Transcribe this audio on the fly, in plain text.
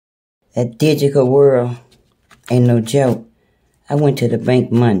That digital world ain't no joke. I went to the bank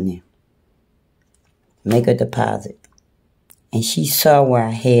Monday, make a deposit, and she saw where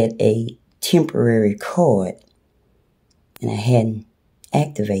I had a temporary card and I hadn't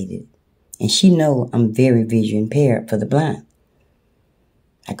activated it. And she know I'm very visually impaired for the blind.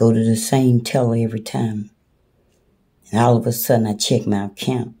 I go to the same teller every time. And all of a sudden I check my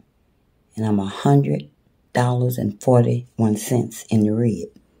account and I'm $100.41 in the red.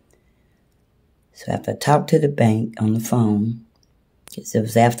 So after I talked to the bank on the phone, because it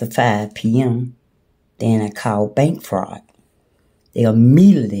was after 5 p.m., then I called bank fraud. They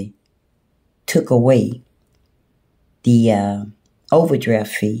immediately took away the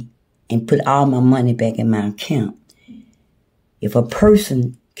overdraft fee and put all my money back in my account. If a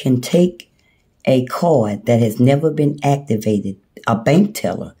person can take a card that has never been activated, a bank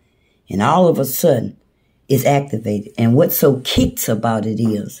teller, and all of a sudden it's activated, and what's so kicks about it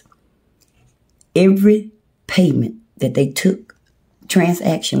is every payment that they took,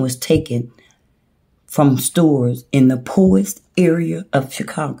 transaction was taken from stores in the poorest area of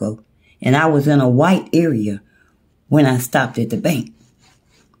Chicago. And I was in a white area when I stopped at the bank.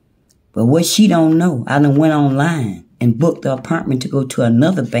 But what she don't know, I done went online and booked an apartment to go to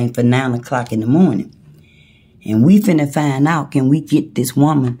another bank for 9 o'clock in the morning. And we finna find out, can we get this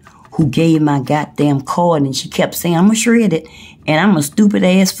woman who gave my goddamn card, and she kept saying, I'm gonna shred it, and I'm a stupid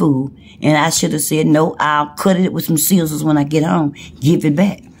ass fool. And I should have said, no, I'll cut it with some scissors when I get home, give it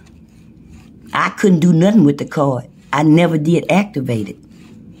back. I couldn't do nothing with the card. I never did activate it.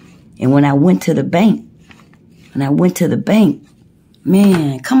 And when I went to the bank,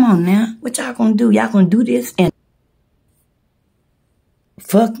 man, come on now. What y'all gonna do? Y'all gonna do this and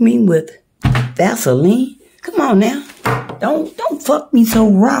fuck me with Vaseline? Come on now. Don't fuck me so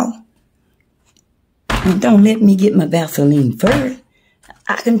raw. And don't let me get my Vaseline first.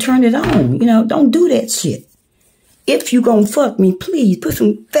 I can turn it on. You know, don't do that shit. If you gonna fuck me, please put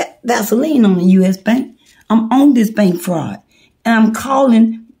some Vaseline on the U.S. Bank. I'm on this bank fraud. And I'm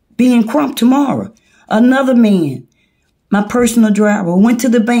calling Ben Crump tomorrow. Another man, my personal driver, went to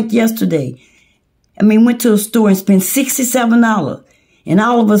the bank yesterday. Went to a store and spent $67. And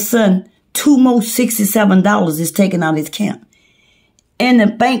all of a sudden, two more $67 is taken out of his account. And the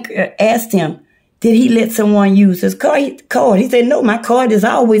banker asked him, did he let someone use his card? He said, no, my card is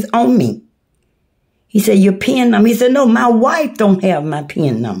always on me. He said, your PIN number? He said, no, my wife don't have my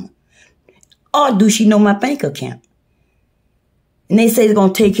PIN number. Or do she know my bank account? And they say it's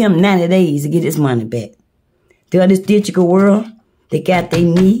going to take him 90 days to get his money back. This digital world, they got their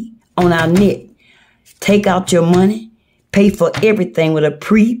knee on our neck. Take out your money, pay for everything with a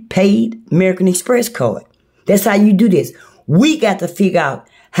prepaid American Express card. That's how you do this. We got to figure out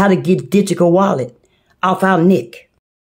how to get digital wallet off our neck.